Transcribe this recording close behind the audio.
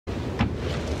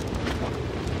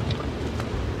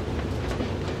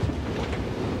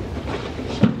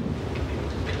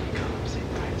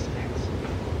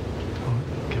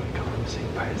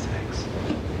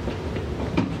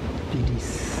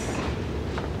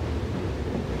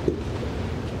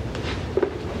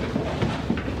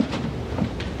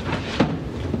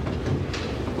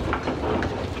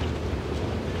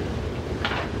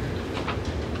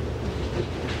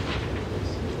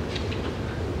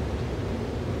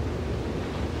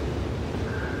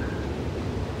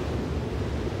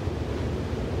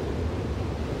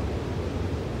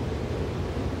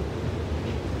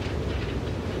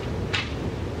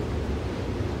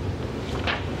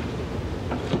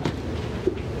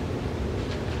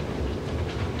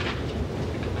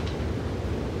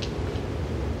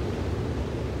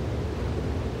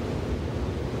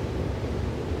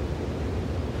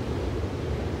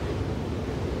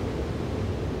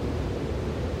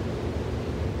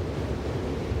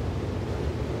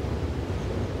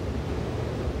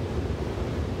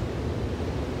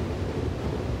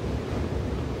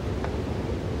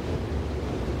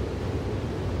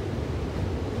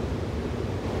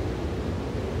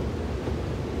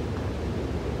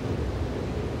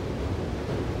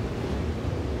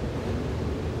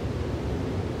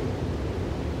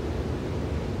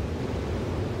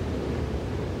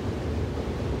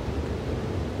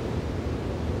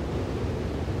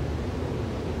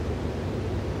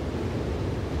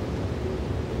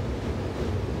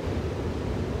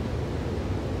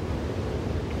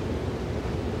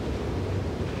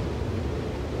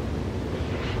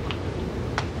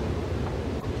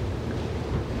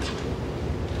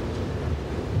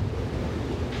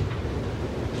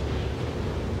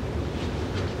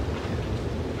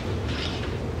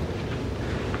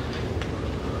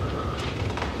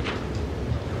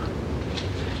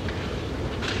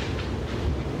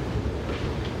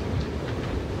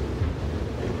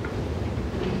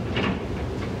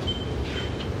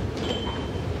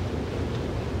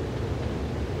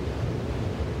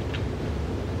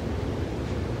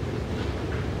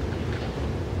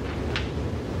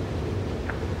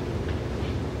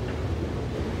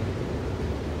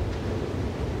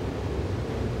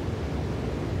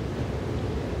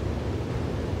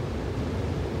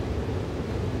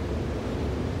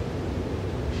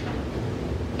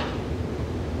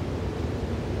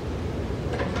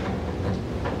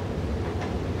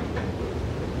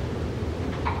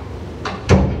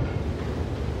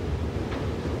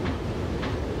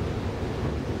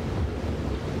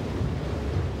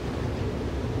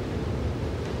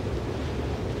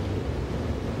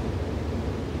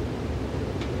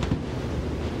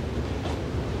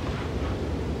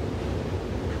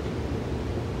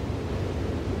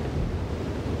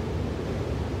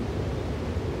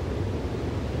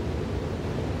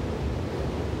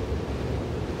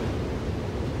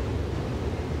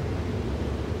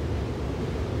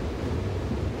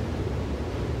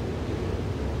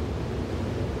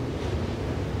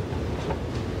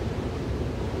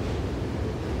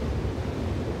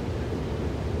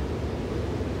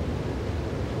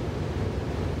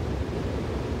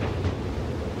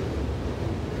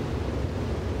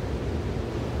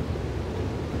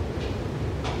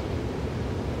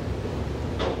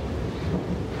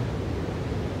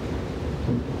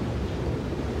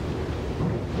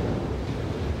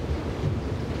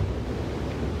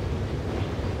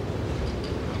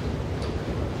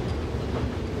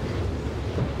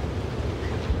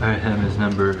Our hymn is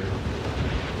number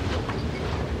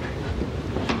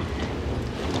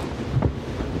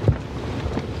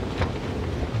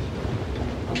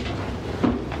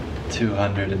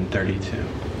 232.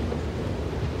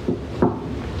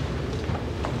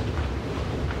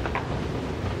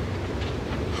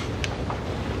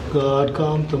 God,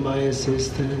 come to my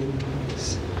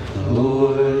assistance.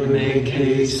 Lord, make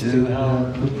haste to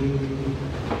help me.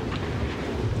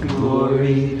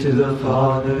 Glory to the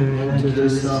Father, and to the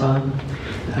Son,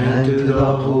 and to the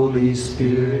Holy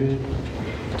Spirit,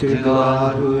 to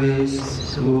God who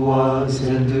is, who was,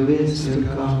 and who is to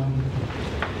come,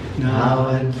 now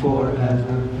and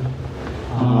forever.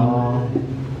 Amen.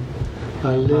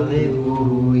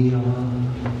 Alleluia.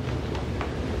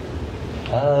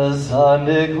 As the sun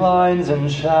declines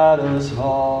and shadows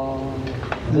fall,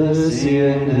 the sea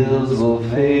and hills will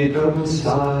fade from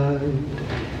sight.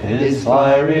 His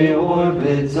fiery orb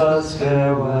bids us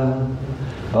farewell,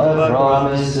 but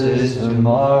promises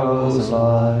tomorrow's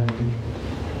light.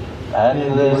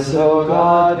 And this, O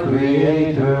God,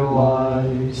 Creator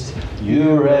wise,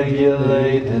 you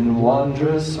regulate in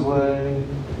wondrous way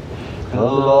the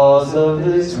laws of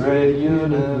this great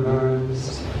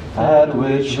universe, at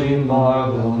which we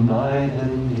marvel night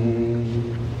and day.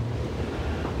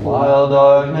 While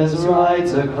darkness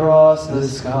rides across the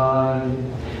sky,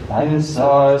 and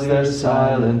stars their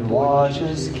silent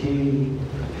watches keep,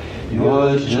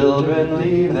 your children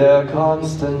leave their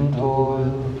constant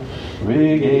toil,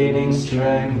 regaining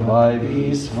strength by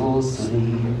peaceful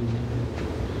sleep.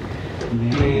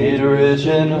 Made rich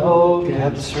in hope,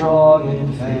 kept strong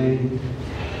in faith,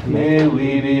 may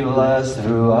we be blessed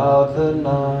throughout the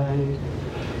night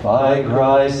by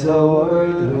Christ the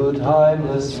Word, who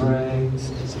timeless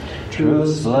reigns, true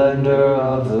splendor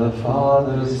of the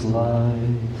Father's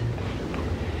light.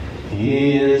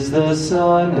 He is the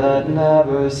sun that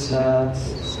never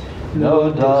sets,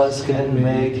 no dust can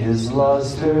make his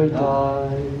luster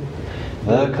die,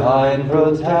 the kind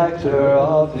protector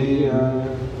of the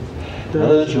earth,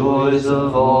 the joys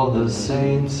of all the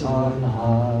saints on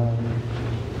high.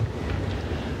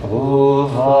 O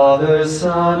Father,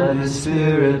 Son, and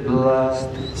Spirit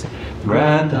blessed,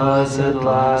 grant us at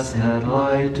last that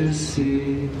light to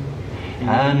see,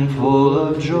 and full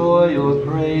of joy your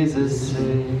praises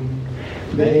sing,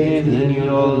 bathed in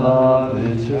your love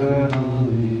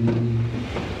eternally.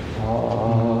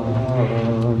 Amen.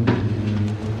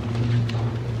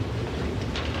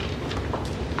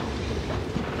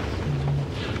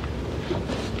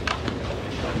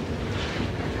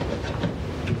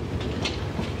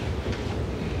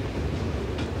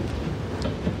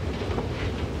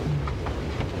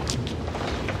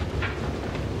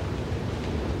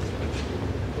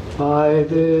 By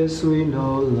this we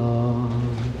know love,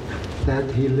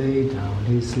 that he laid down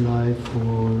his life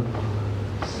for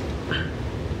us.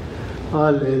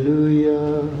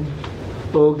 Alleluia.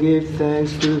 Oh, give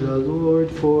thanks to the Lord,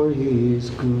 for he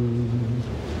is good,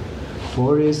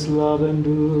 for his love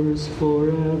endures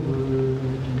forever.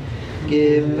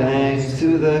 Give thanks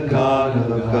to the God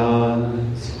of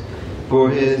gods,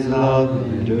 for his love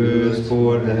endures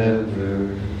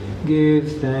forever.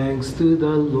 Give thanks to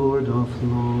the Lord of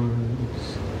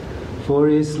lords, for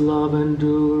his love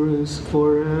endures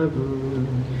forever.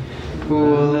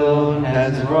 Who alone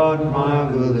has wrought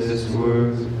marvelous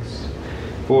works,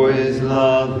 for his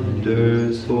love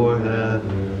endures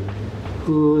forever.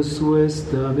 Whose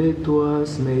wisdom it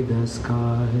was made the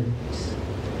skies,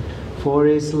 for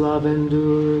his love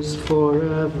endures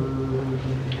forever.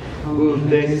 Who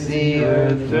fixed the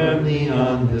earth firmly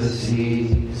on the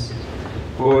seas,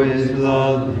 for his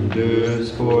love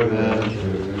endures forever.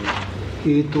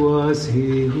 It was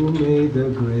he who made the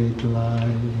great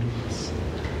lights,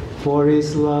 for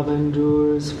his love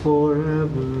endures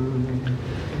forever.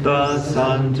 The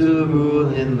sun to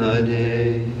rule in the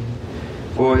day,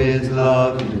 for his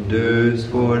love endures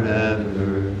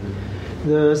forever.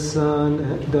 The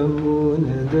sun, the moon,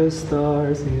 and the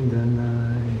stars in the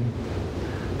night,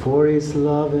 for his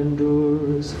love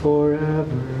endures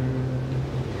forever.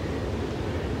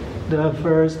 The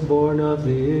firstborn of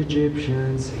the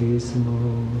Egyptians he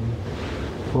smote,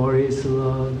 for his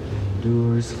love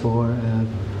endures forever.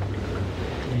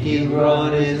 He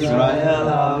brought Israel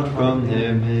out from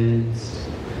their midst,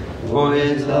 for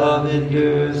his love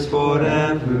endures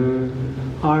forever.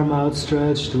 Arm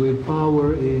outstretched with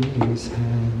power in his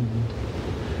hand,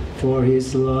 for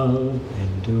his love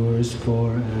endures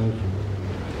forever.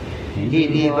 He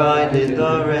divided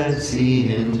the Red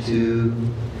Sea in two,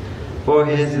 for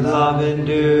his love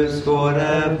endures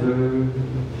forever.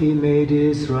 He made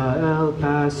Israel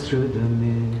pass through the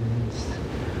midst,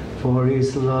 for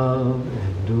his love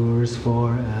endures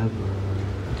forever.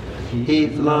 He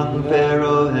flung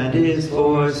Pharaoh and his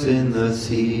force in the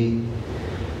sea,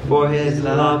 for his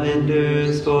love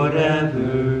endures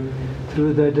forever.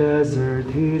 Through the desert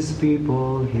his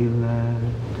people he led,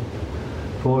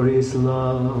 for his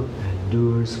love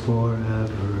endures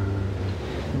forever.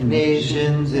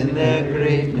 Nations in their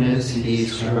greatness he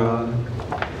struck,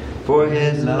 for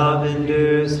his love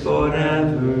endures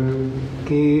forever.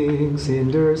 Kings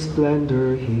in their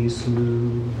splendor he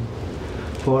slew,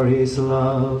 for his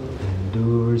love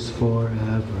endures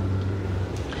forever.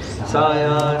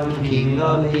 Sion, King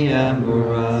of the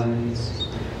Amorites,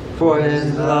 for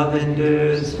his love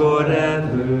endures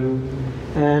forever.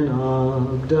 And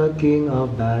Og, the king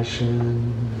of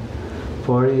Bashan,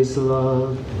 for his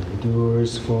love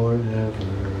endures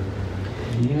forever.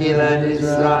 He let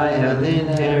Israel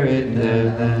inherit their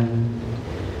land,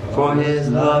 for his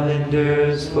love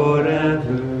endures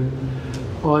forever.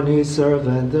 On his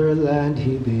servant their land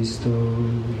he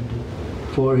bestowed,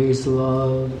 for his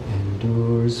love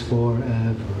endures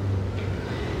forever.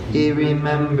 He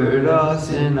remembered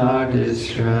us in our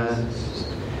distress,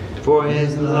 for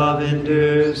his love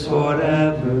endures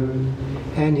forever.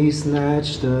 And he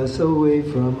snatched us away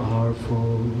from our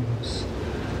foes,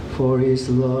 for his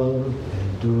love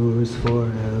endures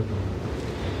forever.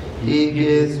 He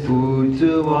gives food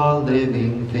to all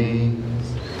living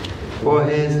things, for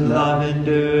his love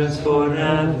endures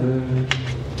forever.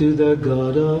 To the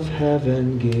God of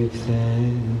heaven give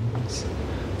thanks,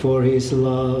 for his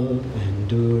love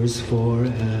endures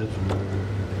forever.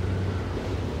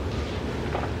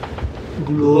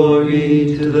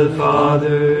 Glory to the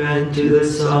Father, and to the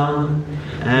Son,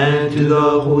 and to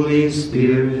the Holy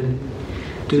Spirit,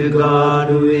 to God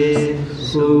who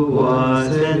is, who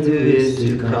was, and who is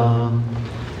to come,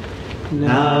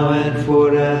 now and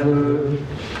forever.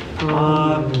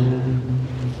 Amen.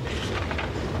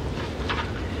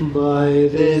 By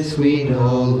this we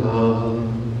know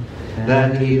love,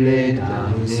 that he laid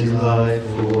down his life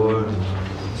for us.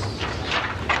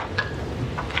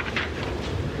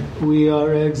 We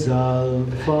are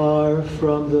exiled far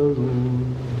from the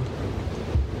Lord.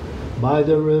 By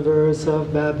the rivers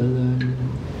of Babylon,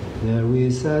 there we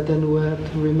sat and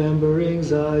wept, remembering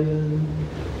Zion.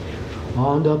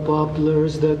 On the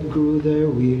poplars that grew there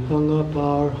we hung up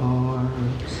our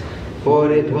harps.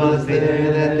 For it was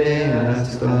there that they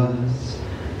asked us,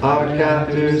 our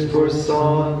captors for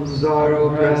songs, our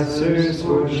oppressors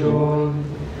for joy.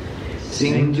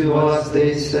 Sing to us,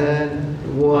 they said,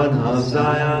 one of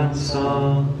Zion's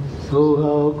songs. Oh,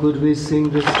 how could we sing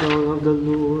the song of the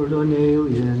Lord on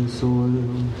alien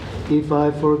soil? If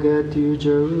I forget you,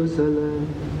 Jerusalem,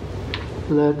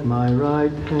 let my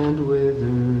right hand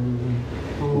wither.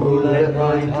 Oh, let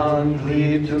my tongue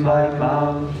cleave to my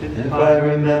mouth, if I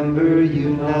remember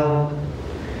you not.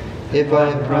 If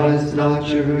I prize not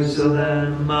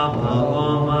Jerusalem above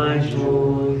all my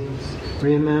joys.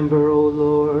 Remember, O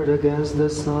Lord, against the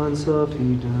sons of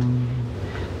Edom,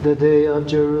 the day of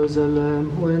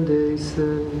Jerusalem, when they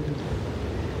said,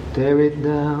 tear it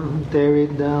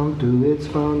down to its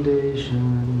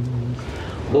foundations.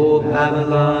 O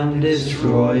Babylon,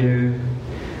 destroyer,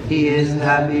 he is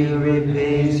happy who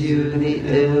repays you the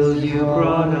ill you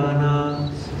brought on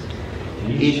us.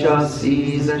 He shall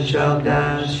seize and shall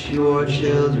dash your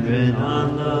children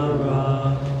on the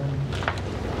rock.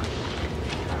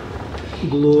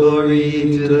 Glory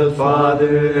to the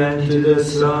Father, and to the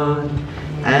Son,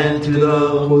 and to the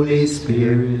Holy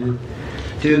Spirit,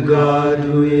 to God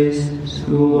who is,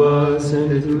 who was,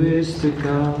 and who is to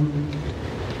come,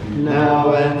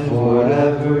 now and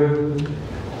forever.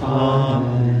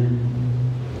 Amen.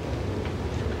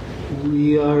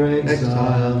 We are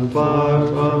Exiled far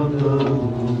from the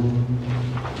home.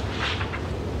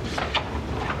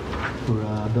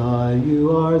 Rabbi,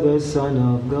 you are the Son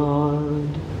of God.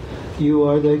 You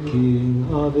are the King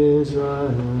of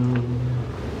Israel.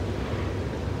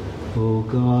 O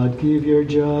God, give your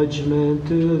judgment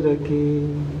to the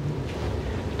king,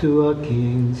 to a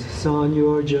king's son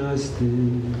your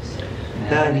justice,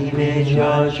 that he may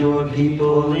judge your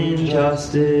people in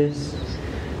justice,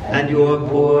 and your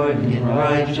poor in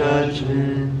right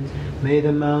judgment. May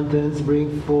the mountains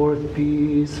bring forth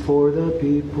peace for the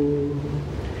people,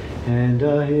 and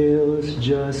the hills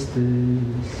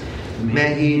justice.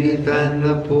 May he defend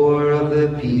the poor of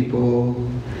the people,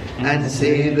 and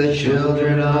save the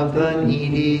children of the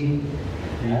needy,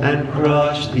 and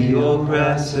crush the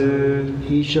oppressor.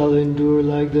 He shall endure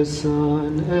like the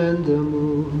sun and the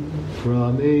moon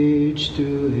from age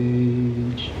to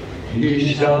age.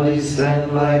 He shall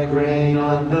descend like rain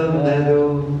on the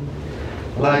meadow,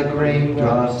 like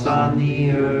raindrops on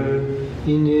the earth.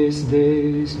 In his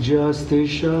days justice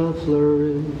shall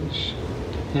flourish,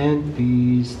 and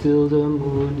peace till the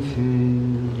moon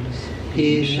fails.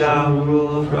 He shall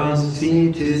rule from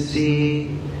sea to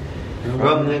sea,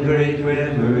 from the great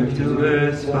river to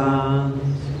earth's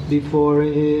bounds. Before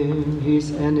him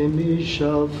his enemies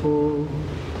shall fall,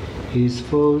 his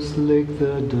foes lick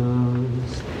the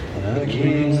dust. The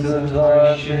kings of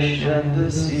Tarshish and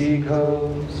the sea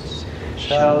coasts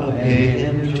shall pay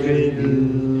him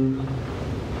tribute.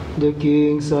 The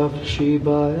kings of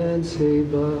Sheba and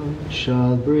Seba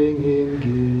shall bring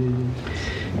him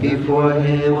gifts. Before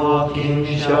him all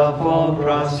kings shall fall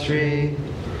prostrate,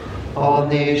 all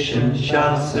nations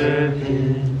shall serve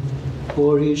him.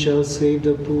 For he shall save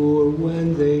the poor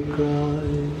when they cry,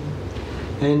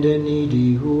 and the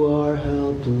needy who are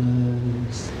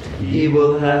helpless. He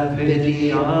will have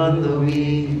pity on the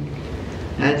weak,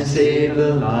 and save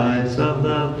the lives of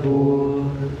the poor.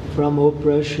 From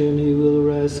oppression he will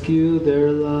rescue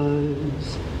their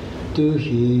lives. To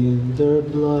him their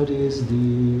blood is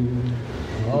dear.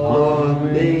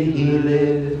 Long may he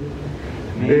live,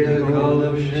 may the gold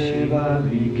of Sheba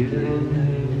be given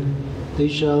him. They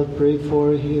shall pray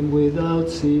for him without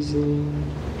ceasing,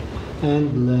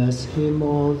 and bless him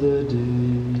all the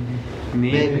day.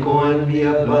 May corn be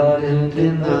abundant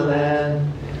in the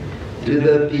land, to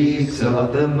the peaks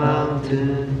of the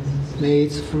mountains. May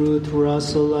its fruit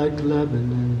rustle like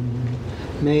Lebanon.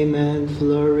 May man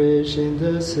flourish in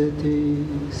the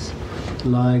cities,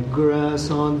 like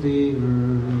grass on the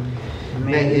earth.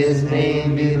 May his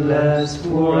name be blessed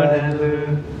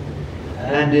forever,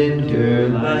 and endure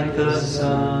like the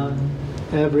sun.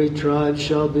 Every tribe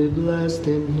shall be blessed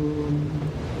in him.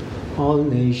 All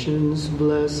nations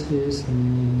bless his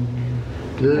name.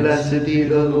 Blessed be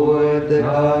the Lord, the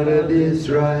God of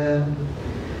Israel,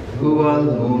 who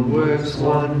alone works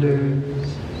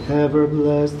wonders. Ever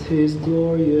blessed his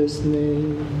glorious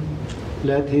name.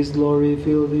 Let his glory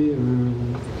fill the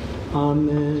earth.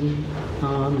 Amen.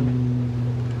 Amen.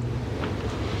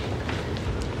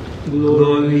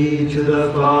 Glory to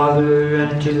the Father,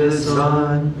 and to the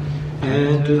Son,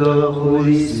 and to the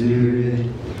Holy Spirit,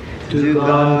 to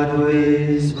God who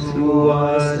is, who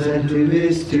was, and who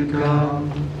is to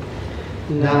come,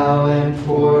 now and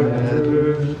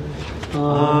forever.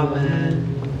 Amen.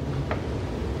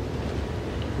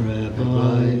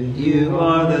 Rabbi, You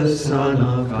are the Son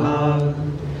of God.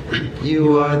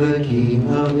 You are the King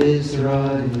of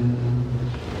Israel.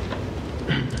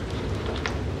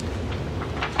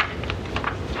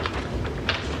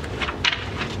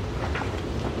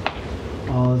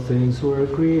 all things were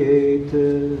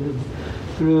created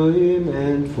through him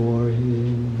and for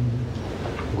him.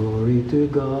 Glory to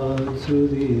God through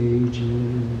the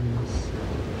ages.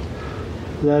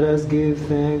 Let us give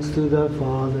thanks to the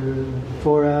Father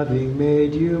for having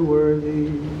made you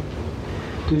worthy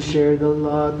to share the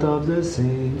lot of the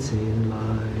saints in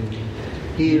light.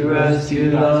 He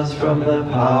rescued us from the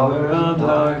power of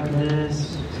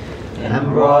darkness and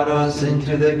brought us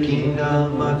into the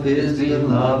kingdom of his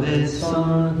beloved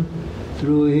Son.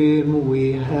 Through him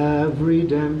we have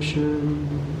redemption,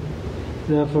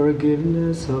 the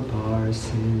forgiveness of our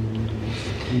sins.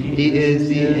 He is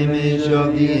the image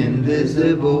of the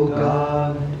invisible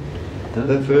God,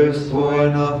 the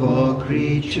firstborn of all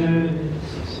creatures.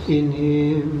 In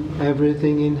him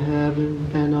everything in heaven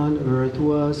and on earth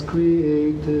was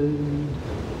created,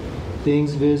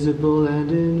 things visible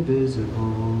and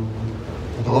invisible.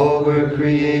 All were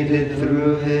created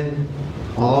through him,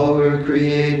 all were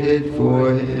created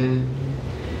for him.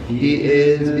 He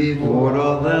is before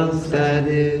all else that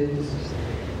is.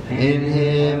 In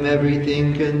him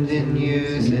everything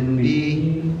continues in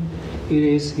being. It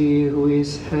is he who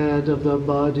is head of the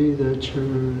body, the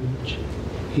church.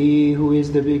 He who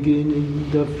is the beginning,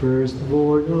 the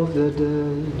firstborn of the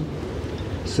dead,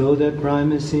 so that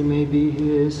primacy may be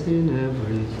his in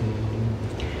everything.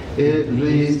 It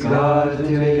pleased God to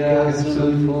make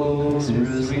absolute fullness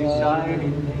reside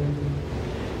in him,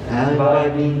 and by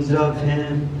means of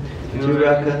him to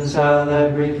reconcile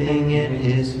everything in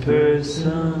his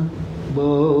person,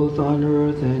 both on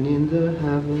earth and in the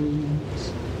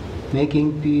heavens,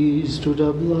 making peace through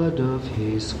the blood of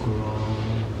his cross.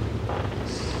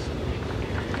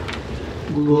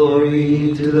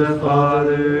 Glory to the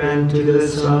Father, and to the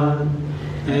Son,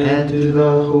 and to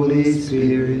the Holy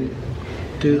Spirit,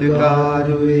 to God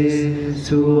who is,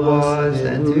 who was,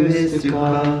 and who is to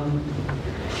come,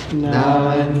 now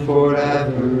and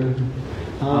forever.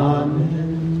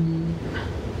 Amen.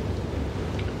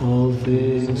 All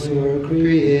things were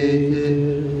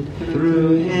created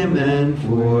Through him and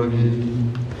for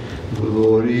him.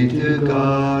 Glory to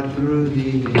God through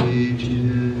the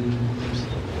ages.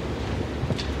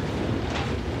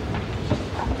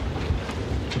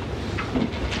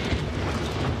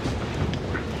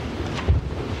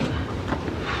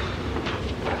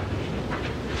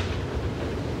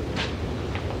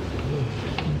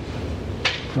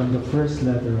 From the first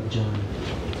letter of John.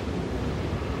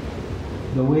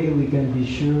 The way we can be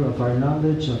sure of our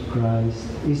knowledge of Christ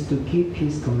is to keep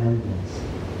his commandments.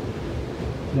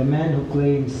 The man who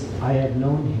claims, "I have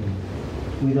known him,"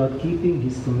 without keeping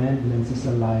his commandments is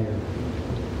a liar.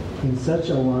 In such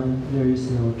a one there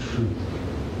is no truth.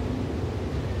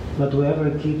 But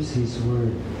whoever keeps his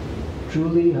word,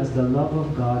 truly has the love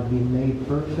of God been made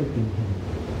perfect in him.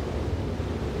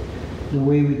 The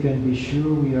way we can be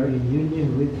sure we are in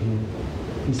union with him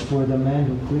is for the man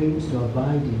who claims to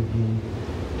abide in him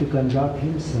to conduct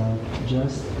himself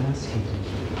just as he did.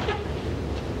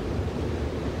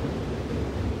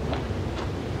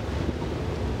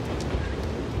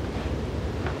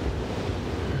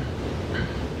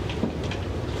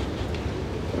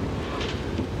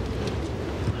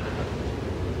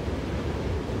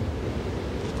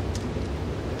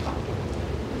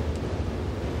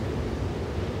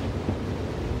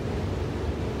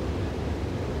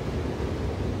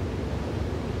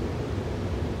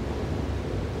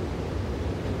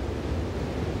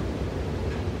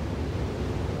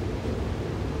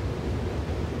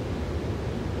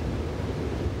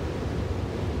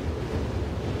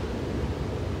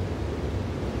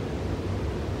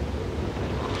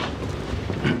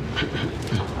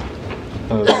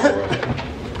 Oh, Lord.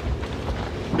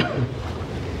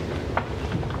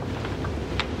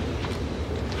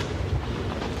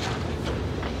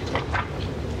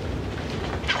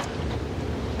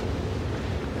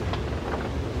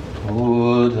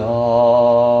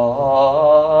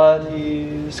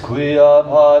 Odatis quia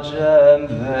pacem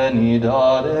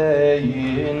venidare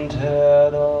in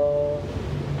terra,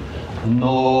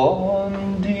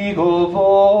 non digo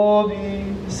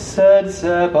vobis, sed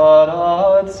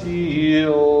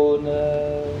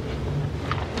separatione.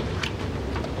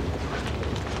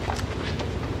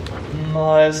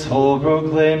 My soul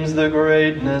proclaims the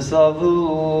greatness of the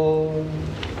Lord.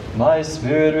 My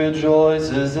spirit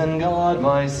rejoices in God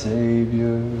my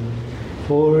Savior.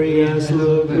 For he has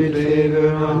looked with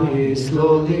favor on his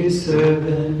lowly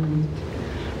servant.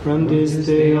 From this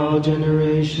day all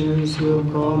generations will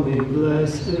call me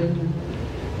blessed.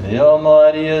 The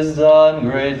Almighty has done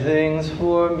great things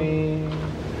for me,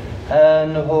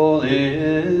 and holy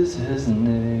is his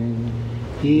name.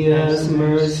 He has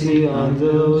mercy on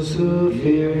those who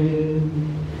fear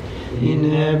him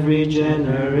in every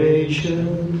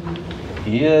generation.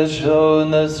 He has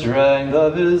shown the strength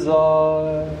of his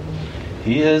arm.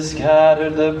 He has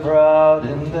scattered the proud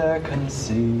in their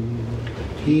conceit.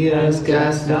 He has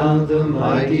cast down the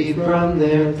mighty from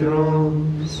their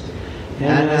thrones,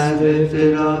 and has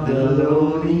lifted up the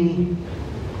lowly.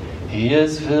 He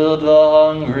has filled the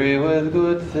hungry with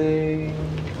good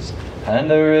things, and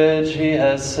the rich he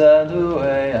has sent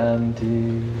away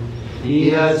empty.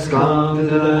 He has come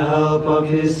to the help of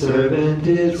his servant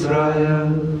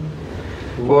Israel,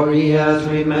 for he has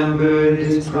remembered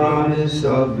his promise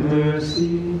of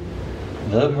mercy.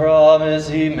 The promise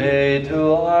he made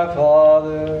to our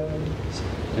fathers,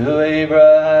 to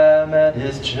Abraham and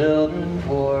his children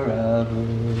forever.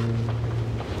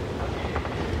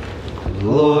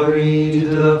 Glory to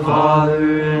the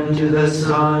Father, and to the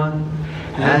Son,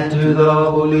 and to the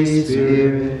Holy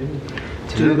Spirit,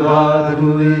 to God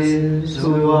who is,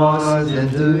 who was, and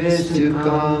who is to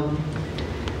come,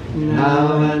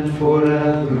 now and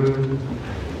forever.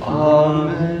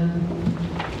 Amen.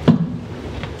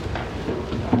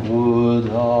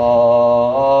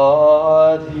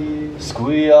 Odatis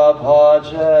quia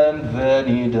pacem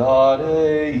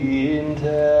venidare in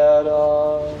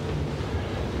terra,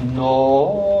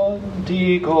 non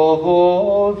dico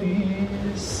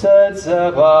vobis, sed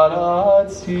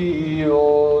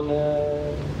separatione.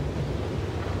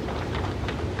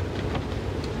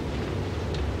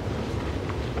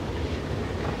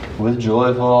 With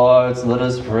joyful hearts, let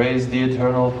us praise the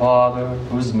Eternal Father,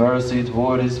 whose mercy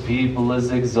toward his people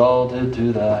is exalted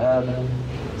to the heavens.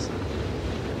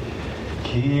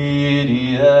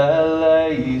 Kyrie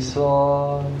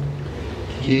eleison.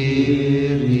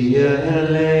 Kyrie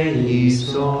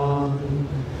eleison.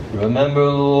 Remember,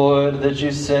 Lord, that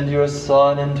you sent your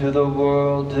Son into the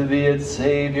world to be its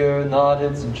Savior, not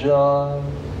its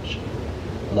judge.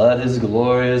 Let his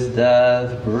glorious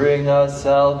death bring us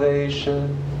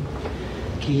salvation.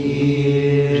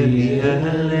 Kyrie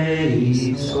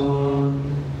eleison.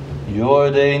 You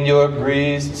ordain your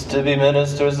priests to be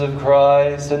ministers of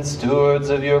Christ and stewards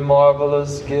of your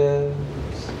marvelous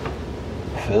gifts.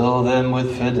 Fill them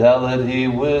with fidelity,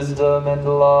 wisdom, and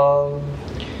love.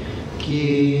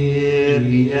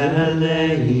 Kyrie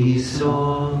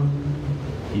eleison.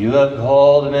 You have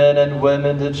called men and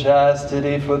women to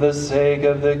chastity for the sake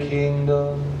of the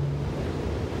kingdom.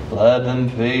 Let them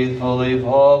faithfully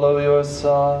follow your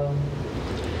Son.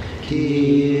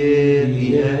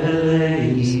 Kyrie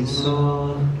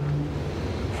eleison.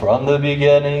 From the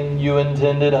beginning, you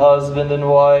intended husband and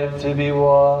wife to be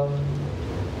one.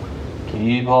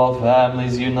 Keep all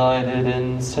families united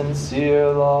in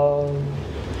sincere love.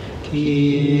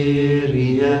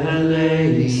 Kyrie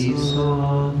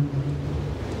eleison.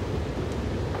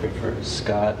 Pray for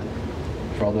Scott,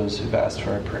 for all those who've asked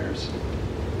for our prayers.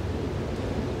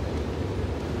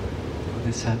 For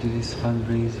the Saturday's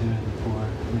fundraiser and for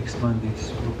next Monday's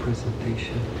full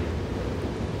presentation.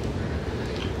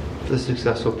 The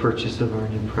successful purchase of our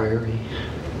new priory.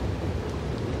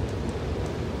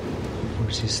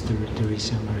 For Sister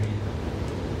Teresa Maria.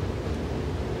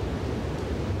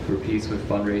 For peace with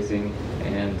fundraising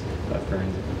and a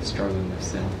friend struggling with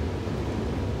sin.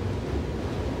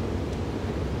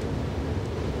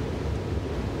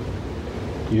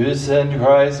 You sent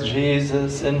Christ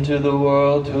Jesus into the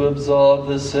world to absolve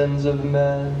the sins of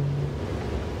men,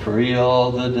 free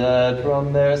all the dead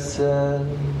from their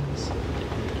sins.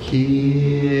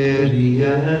 Kyrie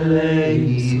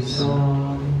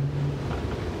eleison.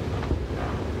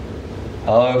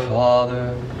 Our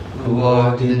Father, Who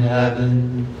art in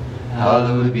heaven,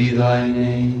 hallowed be thy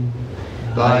name.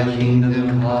 Thy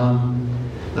kingdom come,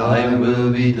 thy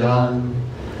will be done,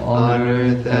 on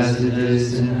earth as it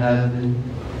is in heaven.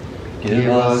 Give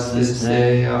us this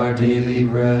day our daily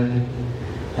bread,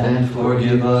 and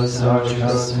forgive us our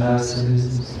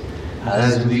trespasses,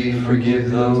 as we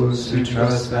forgive those who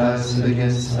trespass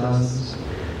against us.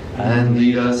 And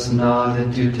lead us not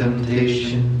into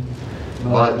temptation,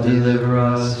 but deliver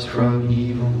us from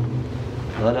evil.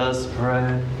 let us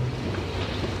pray.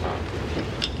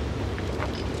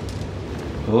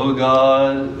 O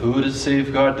God, who to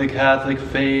safeguard the Catholic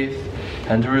faith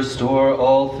and to restore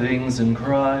all things in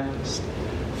Christ,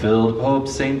 filled Pope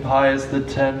St. Pius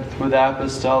X with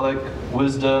apostolic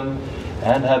wisdom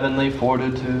and heavenly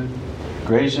fortitude,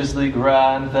 graciously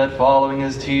grant that following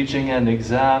his teaching and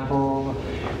example,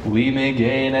 we may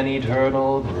gain an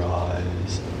eternal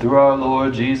prize. Through our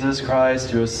Lord Jesus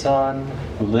Christ, your Son,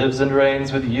 who lives and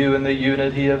reigns with you in the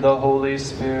unity of the Holy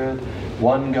Spirit,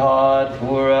 one God,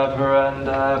 forever and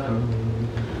ever.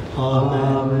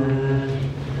 Amen.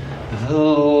 The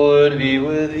Lord be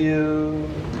with you.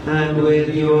 And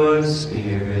with your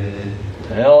spirit.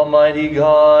 May Almighty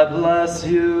God bless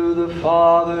you, the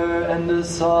Father, and the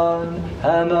Son,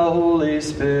 and the Holy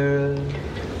Spirit.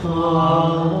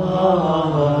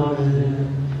 Amen.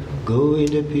 Go in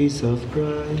the peace of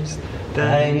Christ.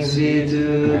 Thanks be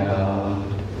to God.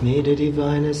 May the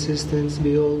divine assistance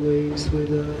be always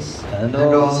with us. And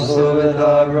And also with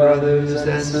our brothers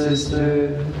and sisters.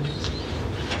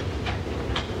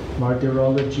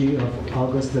 Martyrology of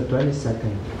August the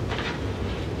 22nd.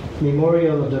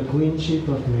 Memorial of the Queenship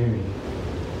of Mary.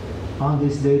 On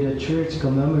this day the Church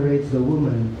commemorates the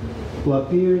woman who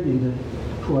appeared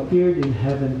in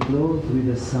heaven clothed with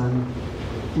the sun,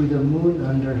 with the moon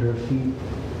under her feet,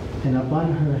 and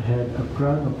upon her head a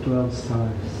crown of 12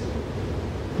 stars,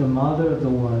 the mother of the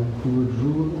one who would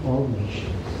rule all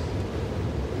nations.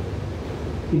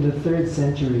 In the 3rd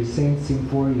century, Saint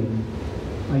Symphorian,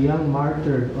 a young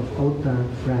martyr of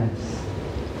Autun, France,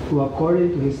 who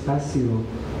according to his Passio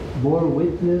bore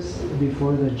witness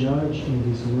before the judge in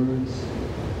these words,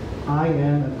 I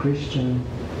am a Christian,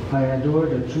 I adore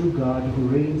the true God who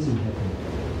reigns in heaven.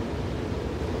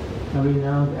 A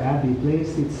renowned abbey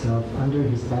placed itself under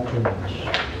his patronage.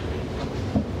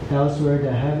 Elsewhere,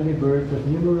 the heavenly birth of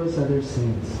numerous other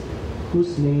saints,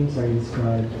 whose names are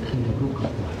inscribed in the Book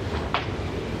of Life.